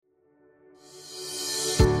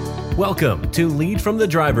Welcome to Lead from the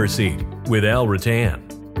Driver's Seat with Al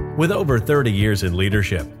Rattan. With over 30 years in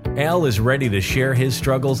leadership, Al is ready to share his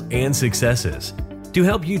struggles and successes to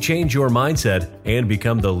help you change your mindset and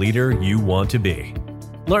become the leader you want to be.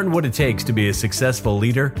 Learn what it takes to be a successful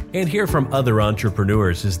leader and hear from other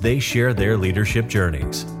entrepreneurs as they share their leadership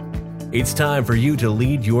journeys. It's time for you to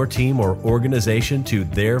lead your team or organization to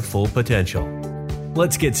their full potential.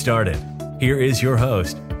 Let's get started. Here is your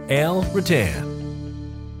host, Al Rattan.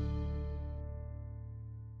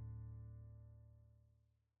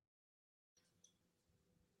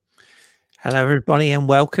 Hello, everybody, and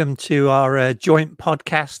welcome to our joint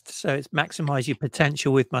podcast. So it's Maximize Your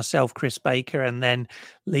Potential with myself, Chris Baker, and then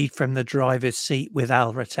Lead from the Driver's Seat with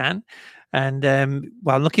Al Rattan. And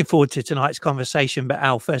well, I'm looking forward to tonight's conversation. But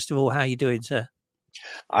Al, first of all, how are you doing, sir?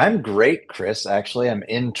 I'm great, Chris. Actually, I'm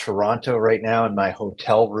in Toronto right now in my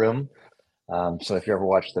hotel room. So if you ever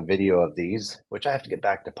watch the video of these, which I have to get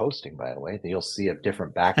back to posting, by the way, you'll see a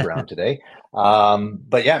different background today.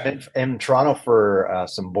 But yeah, I'm in Toronto for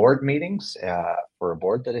some board meetings for a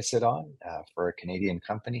board that I sit on for a Canadian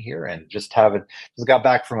company here, and just got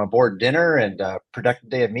back from a board dinner and a productive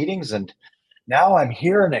day of meetings, and now I'm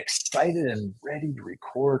here and excited and ready to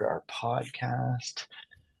record our podcast.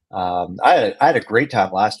 I had a great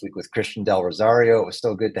time last week with Christian Del Rosario. It was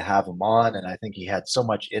so good to have him on, and I think he had so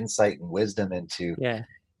much insight and wisdom into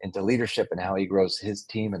leadership and how he grows his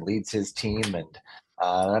team and leads his team. And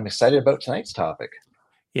I'm excited about tonight's topic.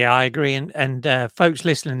 Yeah, I agree. And folks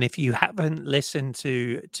listening, if you haven't listened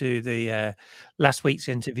to the last week's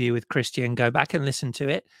interview with Christian, go back and listen to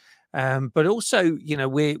it. But also, you know,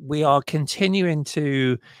 we are continuing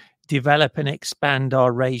to develop and expand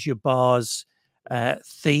our Raise Your Bars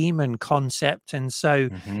theme and concept, and so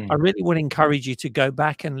I really would encourage you to go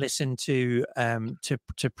back and listen to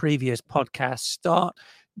previous podcasts. Start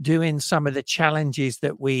doing some of the challenges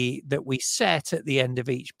that we set at the end of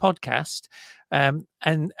each podcast,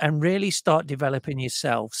 and really start developing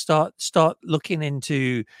yourself. Start looking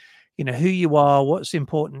into, you know, who you are, what's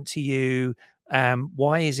important to you.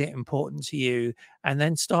 Why is it important to you? And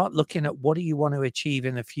then start looking at what do you want to achieve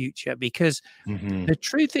in the future? Because the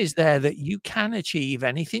truth is there that you can achieve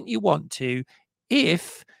anything you want to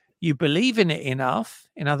if you believe in it enough.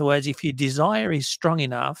 In other words, if your desire is strong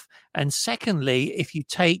enough. And secondly, if you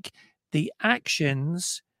take the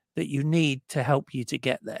actions that you need to help you to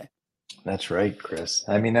get there. That's right, Chris.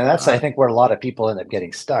 I mean, and that's, I think, where a lot of people end up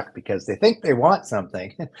getting stuck, because they think they want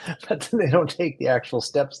something, but they don't take the actual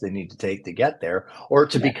steps they need to take to get there, or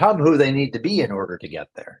to become who they need to be in order to get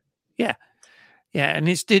there. Yeah. Yeah. And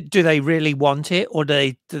it's, do they really want it, or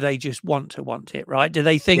do they just want it, right? Do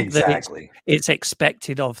they think that it's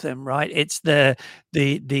expected of them, right? It's the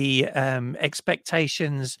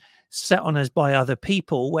expectations set on us by other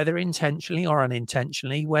people, whether intentionally or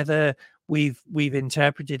unintentionally, whether we've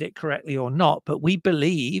interpreted it correctly or not, but we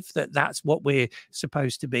believe that that's what we're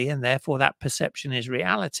supposed to be, and therefore that perception is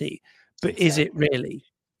reality. But is it really?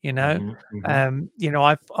 You know, you know,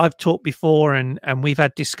 I've talked before, and we've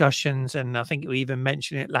had discussions, and I think we even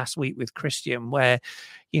mentioned it last week with Christian, where,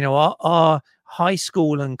 you know, our high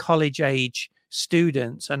school and college age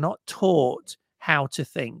students are not taught how to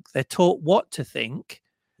think. They're taught what to think,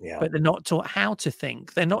 but they're not taught how to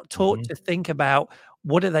think. They're not taught to think about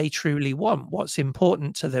what do they truly want, what's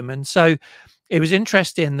important to them. And so it was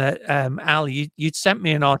interesting that, Al, you'd sent me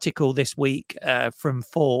an article this week from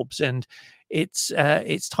Forbes, and it's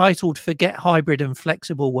titled "Forget Hybrid and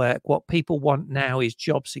Flexible Work. What People Want Now is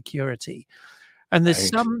Job Security." And there's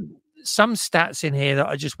some stats in here that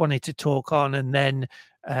I just wanted to talk on, and then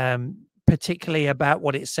particularly about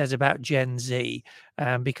what it says about Gen Z,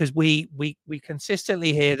 because we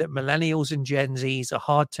consistently hear that millennials and Gen Zs are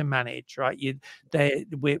hard to manage, right?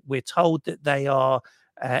 We're told that they are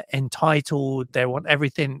entitled, they want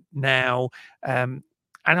everything now, and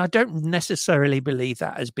I don't necessarily believe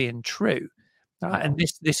that as being true. And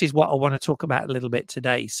this is what I want to talk about a little bit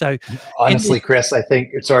today. So honestly, Chris, I think,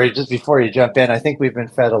 sorry, just before you jump in, I think we've been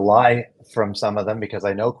fed a lie from some of them, because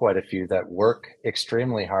I know quite a few that work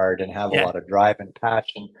extremely hard and have a lot of drive and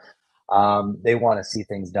passion. They want to see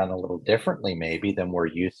things done a little differently, maybe, than we're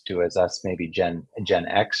used to as us, maybe Gen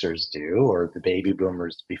Xers do, or the baby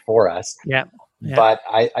boomers before us. But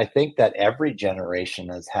I think that every generation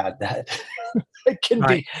has had that. It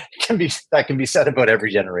can be said about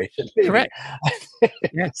every generation. Maybe. Correct.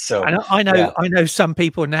 So I know some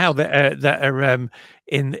people now that are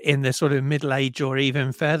in the sort of middle age or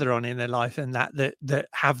even further on in their life, and that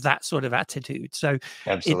have that sort of attitude. So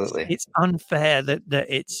absolutely, it's unfair that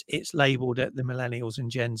it's labeled at the millennials and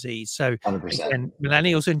Gen Zs. So 100%. Again,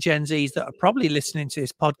 millennials and Gen Zs that are probably listening to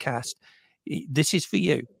this podcast, this is for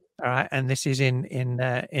you. All right, and this is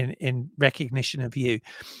in recognition of you.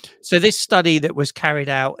 So this study that was carried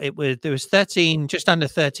out, there was just under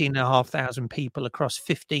 13,500 people across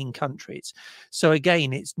 15 countries. So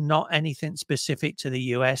again, it's not anything specific to the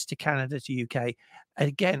US, to Canada, to UK.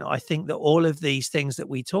 Again, I think that all of these things that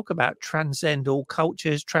we talk about transcend all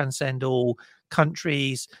cultures, transcend all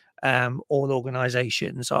countries, all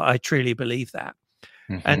organizations. I truly believe that.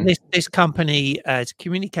 And this company is a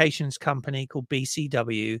communications company called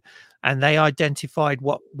BCW, and they identified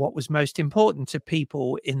what was most important to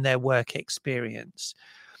people in their work experience.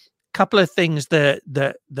 A couple of things that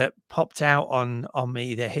popped out on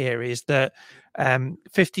me here is that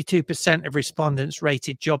 52% of respondents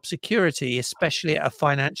rated job security, especially at a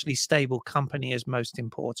financially stable company, as most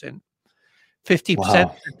important. 50% Wow.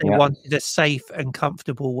 said they wanted a safe and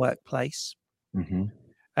comfortable workplace.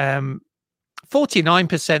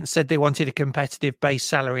 49% said they wanted a competitive base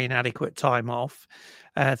salary and adequate time off.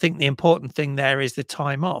 I think the important thing there is the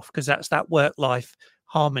time off, because that's that work-life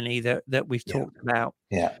harmony that we've talked about.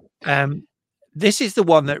 Yeah. This is the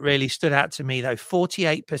one that really stood out to me, though.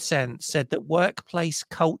 48% said that workplace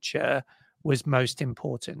culture was most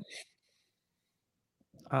important.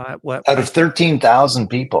 Out of 13,000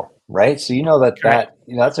 people, right? So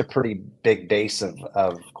that's a pretty big base of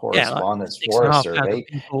correspondence for a survey.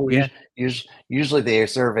 People, Usually they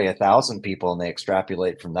survey 1,000 people and they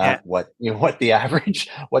extrapolate from that what the average,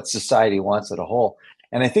 what society wants as a whole.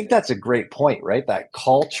 And I think that's a great point, right? That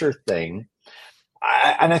culture thing.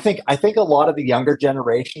 I think a lot of the younger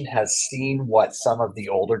generation has seen what some of the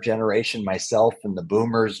older generation, myself and the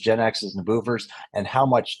boomers, Gen X's and the boomers, and how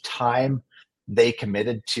much time they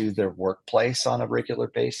committed to their workplace on a regular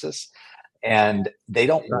basis. And they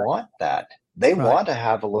don't want that. They want to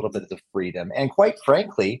have a little bit of the freedom. And quite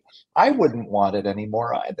frankly, I wouldn't want it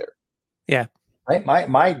anymore either. Yeah. Right. My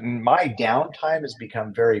downtime has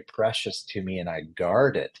become very precious to me and I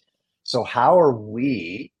guard it. So how are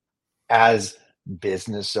we, as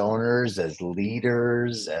business owners, as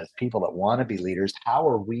leaders, as people that want to be leaders, how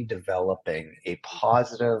are we developing a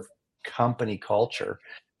positive company culture,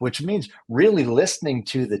 which means really listening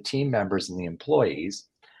to the team members and the employees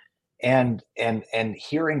and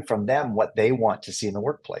hearing from them what they want to see in the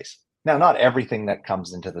workplace? Now, not everything that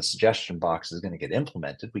comes into the suggestion box is going to get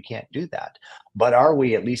implemented. We can't do that. But are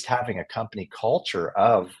we at least having a company culture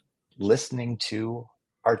of listening to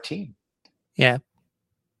our team? Yeah.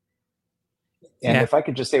 And if I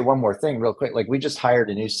could just say one more thing real quick, like we just hired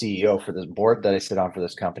a new CEO for this board that I sit on for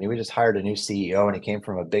this company. We just hired a new CEO and he came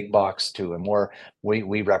from a big box to a more,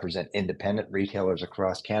 we represent independent retailers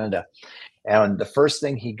across Canada. And the first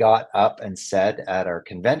thing he got up and said at our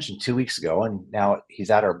convention 2 weeks ago, and now he's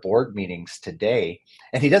at our board meetings today,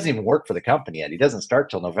 and he doesn't even work for the company yet. He doesn't start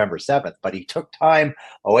till November 7th, but he took time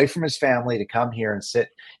away from his family to come here and sit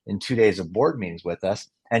in 2 days of board meetings with us.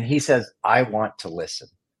 And he says, I want to listen.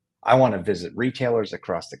 I want to visit retailers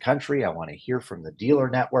across the country. I want to hear from the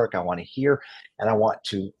dealer network. I want to hear and I want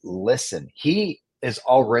to listen. He is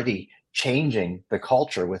already changing the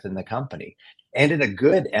culture within the company and in a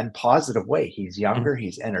good and positive way. He's younger,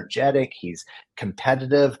 he's energetic, he's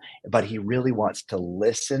competitive, but he really wants to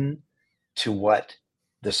listen to what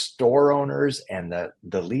the store owners and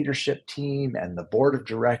the leadership team and the board of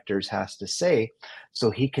directors has to say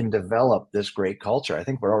so he can develop this great culture. I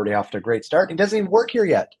think we're already off to a great start. He doesn't even work here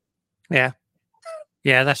yet. Yeah,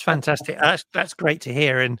 that's fantastic. That's great to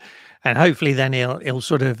hear, and hopefully then he'll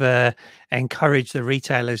sort of encourage the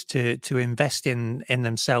retailers to invest in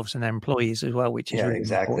themselves and their employees as well, which is really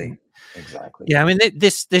important. Exactly. Yeah, I mean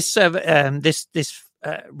this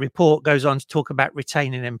report goes on to talk about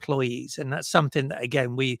retaining employees, and that's something that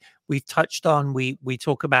again we've touched on. We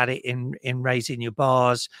talk about it in Raising Your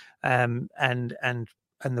Bars, and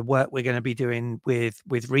the work we're going to be doing with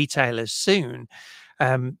retailers soon.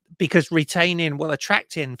 Because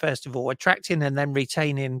attracting and then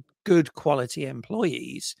retaining good quality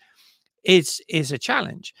employees is a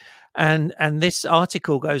challenge. And this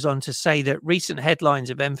article goes on to say that recent headlines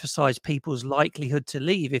have emphasized people's likelihood to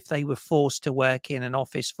leave if they were forced to work in an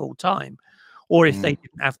office full time, or if they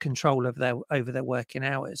didn't have control of over their working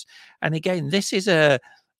hours. And again, it's a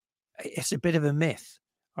bit of a myth.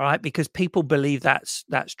 All right, because people believe that's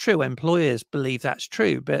true. Employers believe that's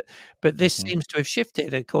true, but this seems to have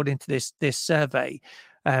shifted according to this survey.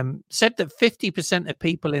 Said that 50% of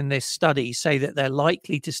people in this study say that they're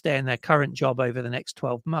likely to stay in their current job over the next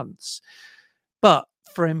 12 months. But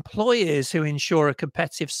for employers who ensure a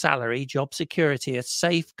competitive salary, job security, a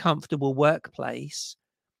safe, comfortable workplace,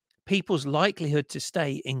 people's likelihood to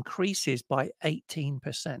stay increases by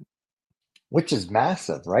 18%. which is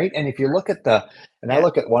massive, right? And if you look at I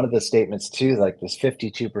look at one of the statements too, like this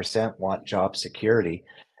 52% want job security.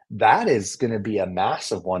 That is going to be a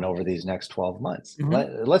massive one over these next 12 months.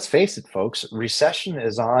 Mhm. Let's face it, folks, recession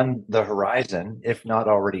is on the horizon, if not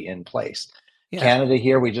already in place. Yeah. Canada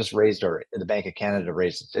here, we just the Bank of Canada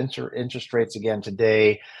raised its interest rates again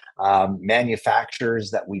today.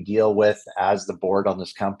 Manufacturers that we deal with as the board on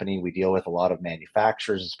this company, we deal with a lot of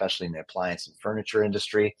manufacturers, especially in the appliance and furniture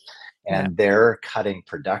industry, and they're cutting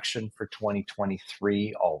production for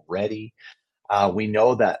 2023 already. We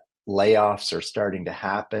know that layoffs are starting to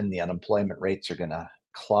happen. The unemployment rates are going to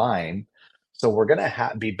climb. So we're going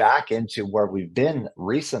to be back into where we've been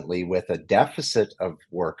recently with a deficit of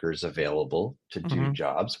workers available to do Mhm.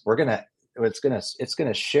 jobs. It's going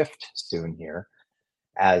to shift soon here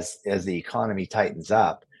as the economy tightens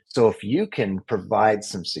up. So if you can provide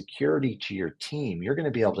some security to your team, you're going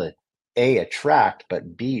to be able to A, attract,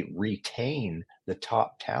 but B, retain the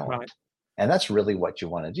top talent. Right. And that's really what you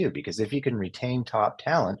want to do, because if you can retain top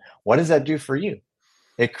talent, what does that do for you?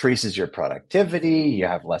 It increases your productivity. You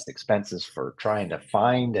have less expenses for trying to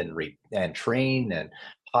find and train and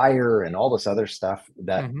hire and all this other stuff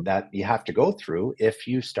Mhm. that you have to go through if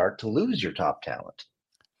you start to lose your top talent.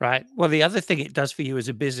 Right. Well, the other thing it does for you as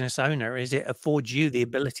a business owner is it affords you the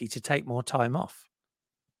ability to take more time off,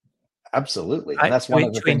 Absolutely. And right? that's one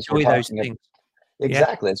of the To things we're enjoy those talking about. things. Yeah.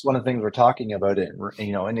 Exactly. It's one of the things we're talking about it,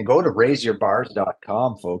 and to go to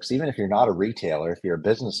raiseyourbars.com, folks. Even if you're not a retailer, if you're a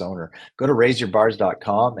business owner, go to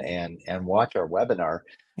raiseyourbars.com and watch our webinar.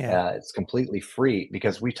 Yeah. It's completely free,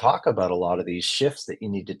 because we talk about a lot of these shifts that you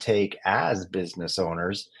need to take as business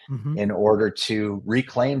owners Mhm. in order to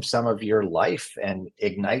reclaim some of your life and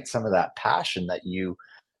ignite some of that passion that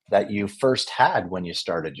you first had when you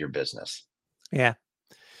started your business. Yeah.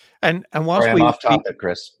 And Sorry, whilst I'm we off topic,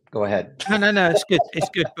 Chris. Go ahead. no, it's good. It's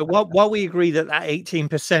good. But while we agree that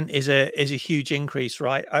 18% is a huge increase,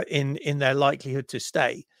 right, in their likelihood to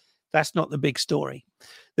stay, that's not the big story.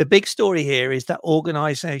 The big story here is that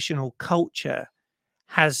organizational culture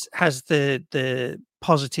has the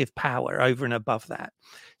positive power over and above that.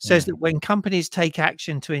 Says that when companies take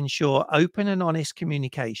action to ensure open and honest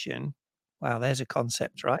communication, wow, there's a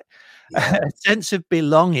concept, right? Yeah. A sense of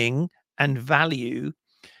belonging and value,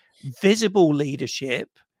 visible leadership,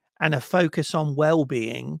 and a focus on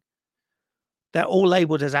well-being, they're all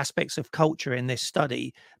labeled as aspects of culture in this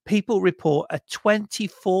study. People report a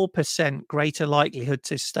 24% greater likelihood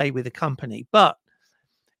to stay with a company, but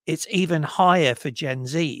it's even higher for Gen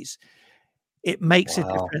Zs. It makes a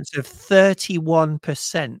Wow. difference of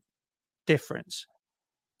 31% difference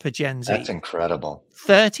for Gen That's Z. incredible.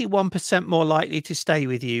 31% more likely to stay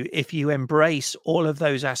with you if you embrace all of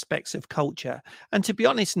those aspects of culture. And to be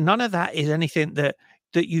honest, none of that is anything that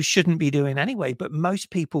you shouldn't be doing anyway, but most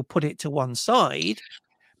people put it to one side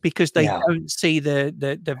because they Yeah. don't see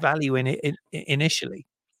the value in it initially.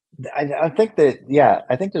 I think that, yeah,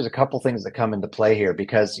 I think there's a couple things that come into play here,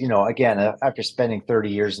 because, again, after spending 30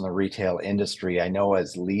 years in the retail industry, I know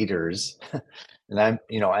as leaders, and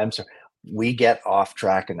we get off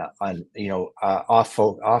track and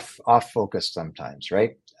off focus sometimes,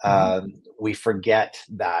 right? Mhm. We forget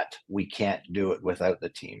that we can't do it without the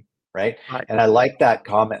team, right? Right. And I like that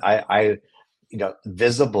comment.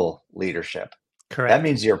 Visible leadership. That Correct.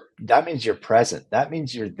 means you're present. That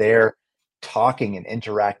means you're there talking and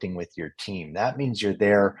interacting with your team. That means you're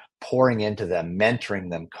there pouring into them, mentoring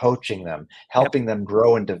them, coaching them, Yep. helping them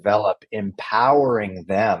grow and develop, empowering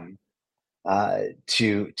them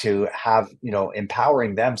to have,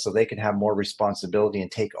 empowering them so they can have more responsibility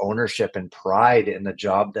and take ownership and pride in the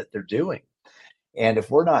job that they're doing. And if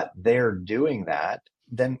we're not there doing that,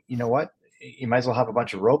 then you know what? You might as well have a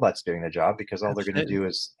bunch of robots doing the job, because all they're going to Absolutely. do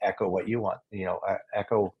is echo what you want,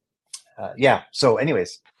 echo. Yeah. So,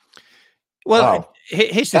 anyways, Well, wow,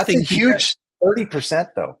 here's the that's a thing. huge 30%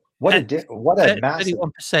 though. Uh, What a massive.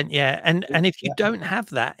 31%, yeah, and if you Yeah. don't have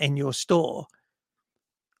that in your store,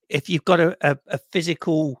 if you've got a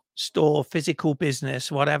physical store, physical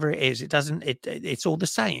business, whatever it is, it's all the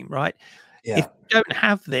same, right? If Yeah. you don't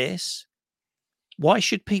have this, why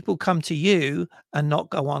should people come to you and not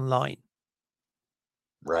go online?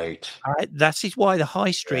 Right. All right, that is why the high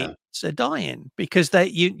Yeah. streets are dying, because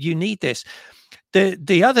you need this.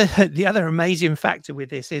 The other the other amazing factor with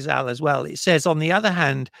this is, Al, as well. It says, on the other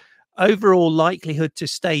hand, overall likelihood to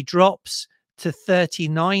stay drops to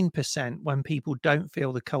 39% when people don't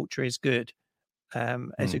feel the culture is good,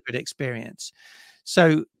 as Hmm. a good experience.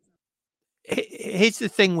 So here's the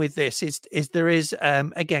thing with this is there is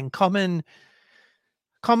again common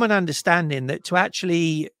understanding that to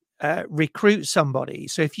actually recruit somebody.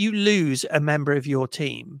 So if you lose a member of your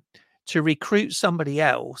team, to recruit somebody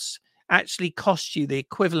else actually costs you the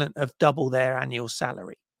equivalent of double their annual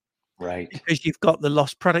salary. Right. Because you've got the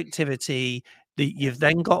lost productivity, you've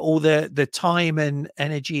then got all the time and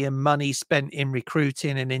energy and money spent in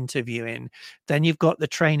recruiting and interviewing. Then you've got the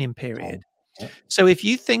training period. So if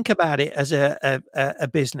you think about it as a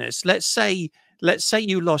business, let's say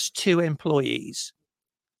you lost 2 employees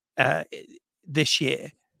this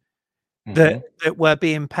year that were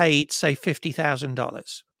being paid, say,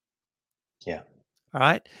 $50,000. Yeah. All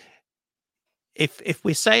right. If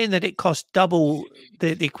we're saying that it costs double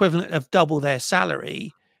the equivalent of double their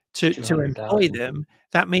salary to employ them,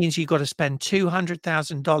 that means you've got to spend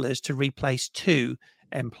 $200,000 to replace 2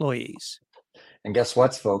 employees. And guess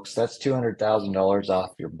what, folks? That's $200,000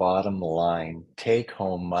 off your bottom line. Take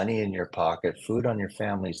home money in your pocket, food on your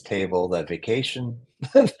family's table, that vacation,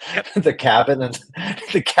 the cabin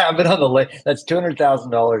on the lake. That's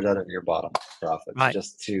 $200,000 out of your bottom profits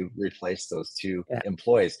just to replace those 2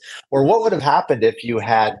 employees. Or what would have happened if you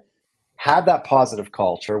had that positive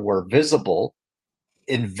culture, were visible,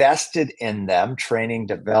 invested in them, training,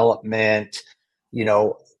 development,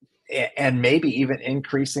 and maybe even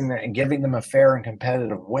increasing them and giving them a fair and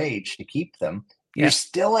competitive wage to keep them, you're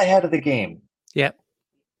still ahead of the game. Yep.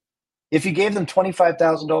 If you gave them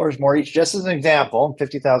 $25,000 more each, just as an example,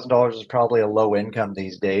 $50,000 is probably a low income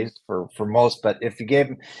these days for most. But if you gave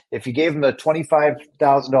them a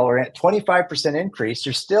 $25,000, 25% increase,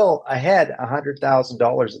 you're still ahead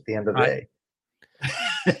 $100,000 at the end of the day.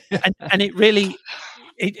 and it really,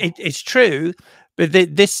 it's true. But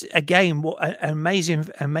this again, what an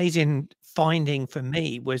amazing finding for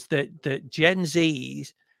me was that Gen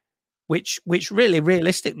Zs, which really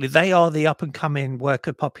realistically they are the up and coming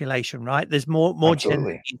worker population, right? There's more Gen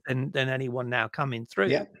Zs than anyone now coming through.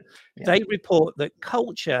 Yeah. They report that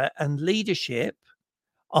culture and leadership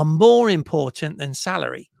are more important than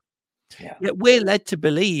salary. Yeah. Yet we're led to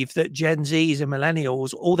believe that Gen Zs and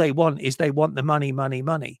millennials, all they want is the money, money,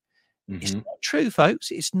 money. It's not true,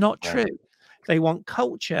 folks. It's not true. They want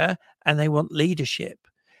culture and they want leadership.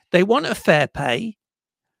 They want a fair pay,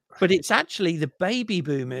 but it's actually the baby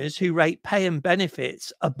boomers who rate pay and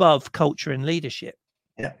benefits above culture and leadership.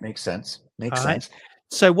 Yeah, makes sense. Makes sense.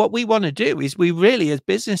 So what we want to do is we really, as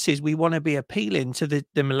businesses, we want to be appealing to the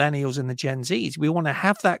millennials and the Gen Zs. We want to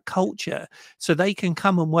have that culture so they can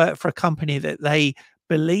come and work for a company that they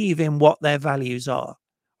believe in what their values are.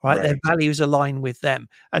 Right? Their values align with them.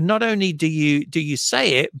 And not only do you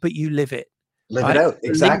say it, but you live it. Live it out.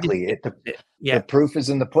 Exactly. The proof is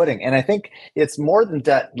in the pudding. And I think it's more than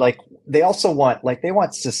that. Like they also want,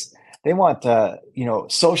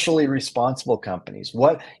 socially responsible companies.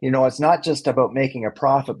 It's not just about making a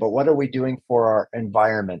profit, but what are we doing for our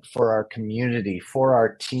environment, for our community, for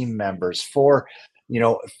our team members, for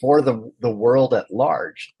the world at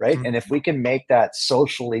large, right? And if we can make that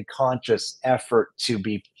socially conscious effort to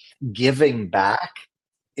be giving back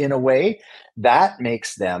in a way, that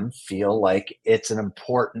makes them feel like it's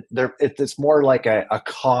it's more like a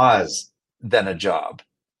cause than a job.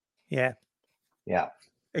 Yeah.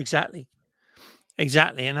 Exactly.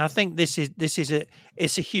 And I think this is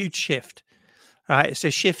a huge shift, right? It's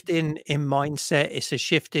a shift in mindset. It's a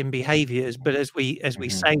shift in behaviors. But as we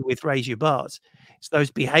say with Raise Your Bars, it's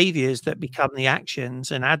those behaviors that become the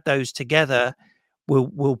actions, and add those together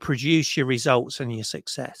will produce your results and your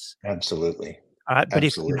success. Absolutely. All right. But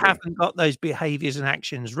if you haven't got those behaviors and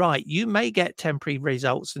actions right, you may get temporary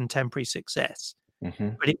results and temporary success,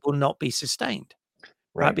 but it will not be sustained.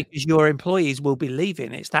 Right. Because your employees will be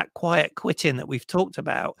leaving. It's that quiet quitting that we've talked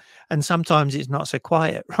about. And sometimes it's not so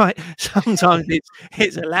quiet, right? Sometimes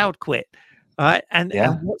it's a loud quit. Right. And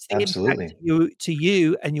what's the impact to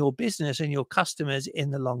you and your business and your customers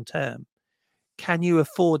in the long term? Can you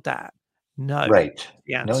afford that? No. Right.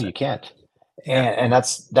 No, you can't. And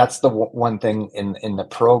that's the one thing in the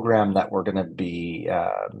program that we're going to be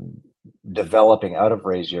developing out of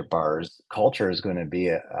Raise Your Bars. Culture is going to be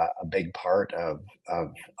a big part of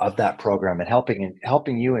that program, and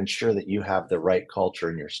helping you ensure that you have the right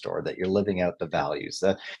culture in your store, that you're living out the values.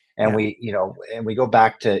 We go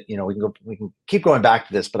back to, we can keep going back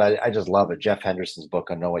to this, but I just love it. Jeff Henderson's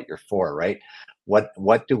book on Know What You're For, right? What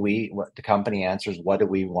the company answers, what do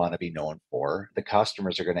we want to be known for? The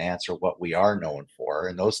customers are going to answer what we are known for,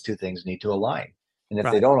 and those two things need to align. And if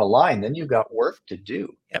they don't align, then you've got work to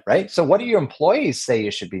do, right? So what do your employees say you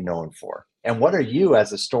should be known for? And what are you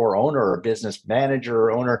as a store owner or a business manager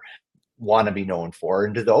or owner want to be known for?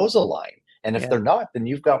 And do those align? And if they're not, then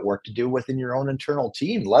you've got work to do within your own internal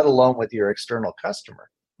team, let alone with your external customer.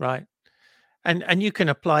 Right. And you can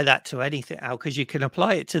apply that to anything, Al, because you can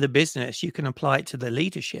apply it to the business, you can apply it to the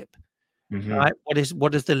leadership. Mhm. right?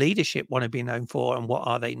 What does the leadership want to be known for, and what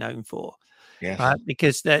are they known for? Yes.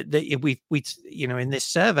 Because we in this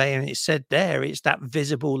survey, and it said there, it's that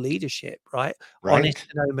visible leadership, right? Honest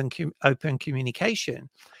Right. and open communication.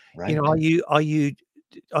 Right. Are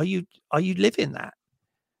you living that,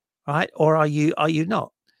 right? Or are you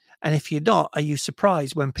not? And if you're not, are you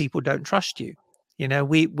surprised when people don't trust you?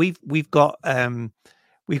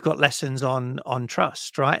 We've got lessons on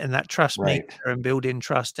trust, right? And that trust meter Right. and building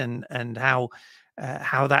trust, and how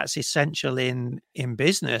that's essential in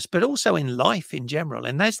business, but also in life in general.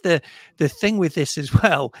 And that's the thing with this as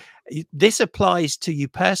well. This applies to you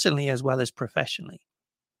personally as well as professionally.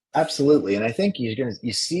 Absolutely. And I think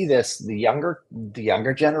you see this, the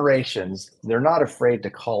younger generations, they're not afraid to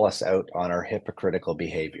call us out on our hypocritical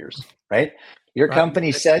behaviors, right? Your Right?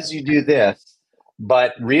 company says you do this,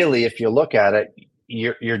 but really if you look at it,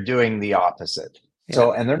 you're doing the opposite. Yeah.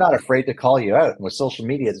 So, and they're not afraid to call you out. And with social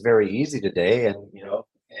media, it's very easy today. And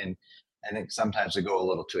and I think sometimes we go a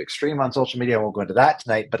little too extreme on social media. I won't go into that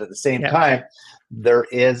tonight, but at the same Yeah. time, there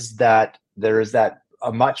is that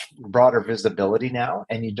a much broader visibility now,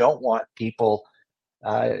 and you don't want people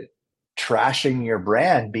uh, trashing your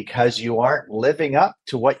brand because you aren't living up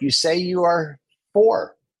to what you say you are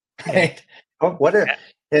for, Yeah. right? What are, Yeah.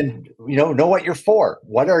 and know what you're for.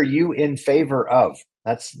 What are you in favor of?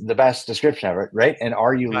 That's the best description of it, right? And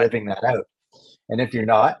are you Right. living that out? And if you're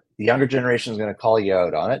not, the younger generation is going to call you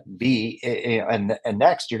out on it. And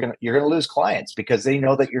next you're gonna lose clients because they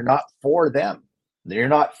know that you're not for them. You're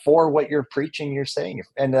not for what you're preaching, you're saying,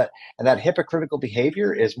 and that hypocritical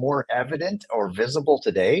behavior is more evident or visible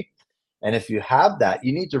today. And if you have that,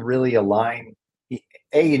 you need to really align.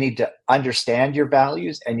 You need to understand your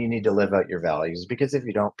values, and you need to live out your values, because if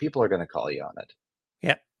you don't, people are going to call you on it.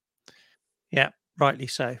 Yeah. Yeah. Rightly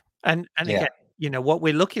so. And Yeah, again, what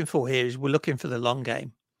we're looking for here is we're looking for the long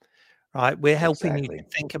game, right? We're helping you to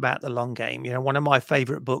exactly. think about the long game. One of my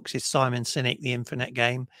favorite books is Simon Sinek, The Infinite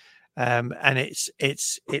Game. And it's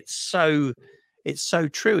so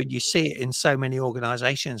true, and you see it in so many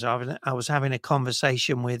organizations. I was having a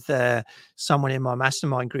conversation with someone in my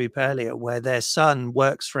mastermind group earlier, where their son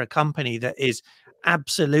works for a company that is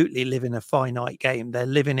absolutely living a finite game. They're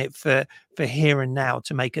living it for here and now,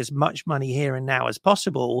 to make as much money here and now as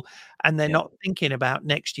possible, and they're Yeah. not thinking about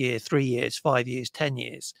next year, 3 years, 5 years, 10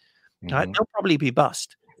 years. Right? Hmm. They'll probably be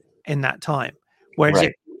bust in that time. Whereas if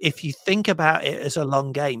Right. if you think about it as a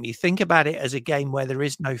long game, you think about it as a game where there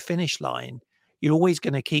is no finish line, you're always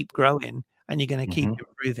going to keep growing, and you're going to keep Hmm.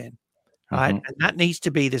 improving, right? Hmm. And that needs to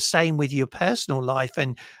be the same with your personal life,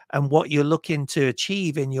 and what you're looking to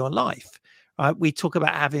achieve in your life. Right? We talk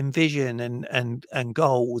about having vision and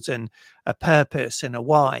goals and a purpose and a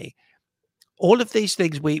why. All of these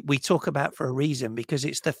things we talk about for a reason, because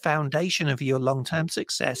it's the foundation of your long-term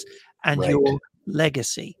success and Right. your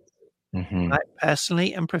legacy, Hmm. right?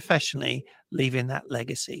 Personally and professionally, leaving that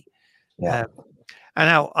legacy. Yeah. Um, and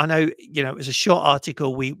now I know, it was a short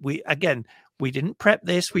article. We didn't prep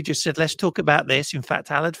this. We just said, let's talk about this. In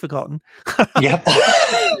fact, Al had forgotten. Yep.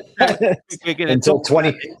 We're going to Until talk about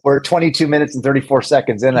 20, this. we're 22 minutes and 34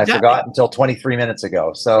 seconds in. I Exactly. forgot until 23 minutes ago.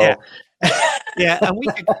 Yeah. So Yeah. And we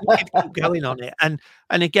could keep going on it. And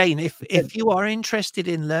again, if you are interested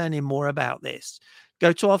in learning more about this,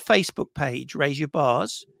 go to our Facebook page, Raise Your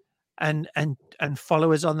Bars, and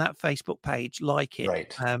follow us on that Facebook page, like it.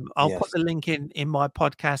 right. I'll put Yes. the link in my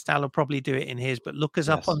podcast. I'll probably do it in his, but look us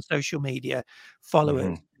up Yes. on social media, follow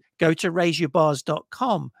Hmm. us. Go to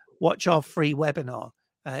raiseyourbars.com, watch our free webinar.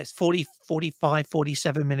 It's 45,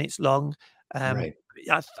 47 minutes long. Right.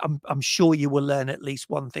 I'm sure you will learn at least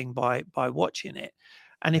one thing by watching it.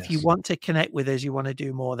 And if you Yes. want to connect with us, you want to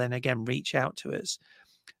do more, then again, reach out to us.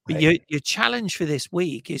 But Right. your challenge for this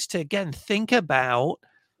week is to, again, think about,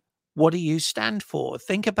 what do you stand for?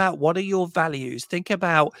 Think about, what are your values? Think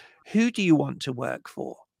about, who do you want to work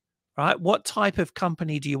for, right? What type of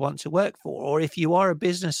company do you want to work for? Or if you are a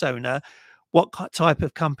business owner, what type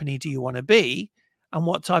of company do you want to be? And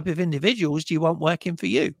what type of individuals do you want working for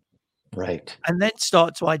you? Right. And then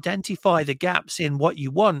start to identify the gaps in what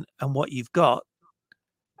you want and what you've got.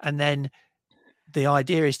 And then the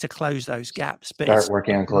idea is to close those gaps. But Start it's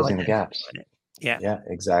working on closing the gaps. identifying it. Yeah. Yeah,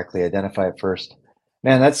 exactly. Identify it first.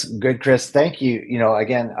 Man, that's good, Chris. Thank you.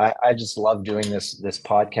 Again, I just love doing this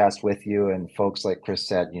podcast with you, and folks, like Chris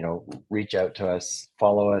said, reach out to us,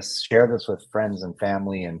 follow us, share this with friends and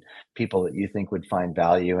family and people that you think would find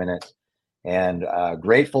value in it. And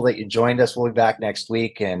grateful that you joined us. We'll be back next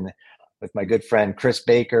week, and with my good friend Chris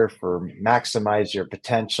Baker for Maximize Your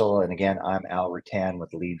Potential. And again, I'm Al Rattan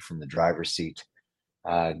with Lead from the Driver's Seat.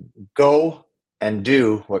 Go and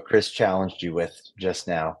do what Chris challenged you with just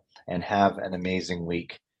now. and have an amazing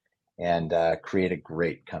week and create a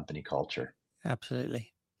great company culture.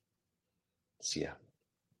 Absolutely. See ya.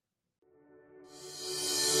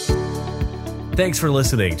 Thanks for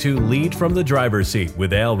listening to Lead from the Driver's Seat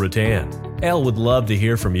with Al Rattan. Al would love to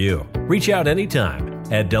hear from you. Reach out anytime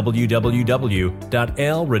at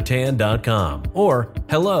www.alrattan.com or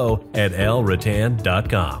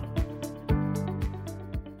hello@alrattan.com.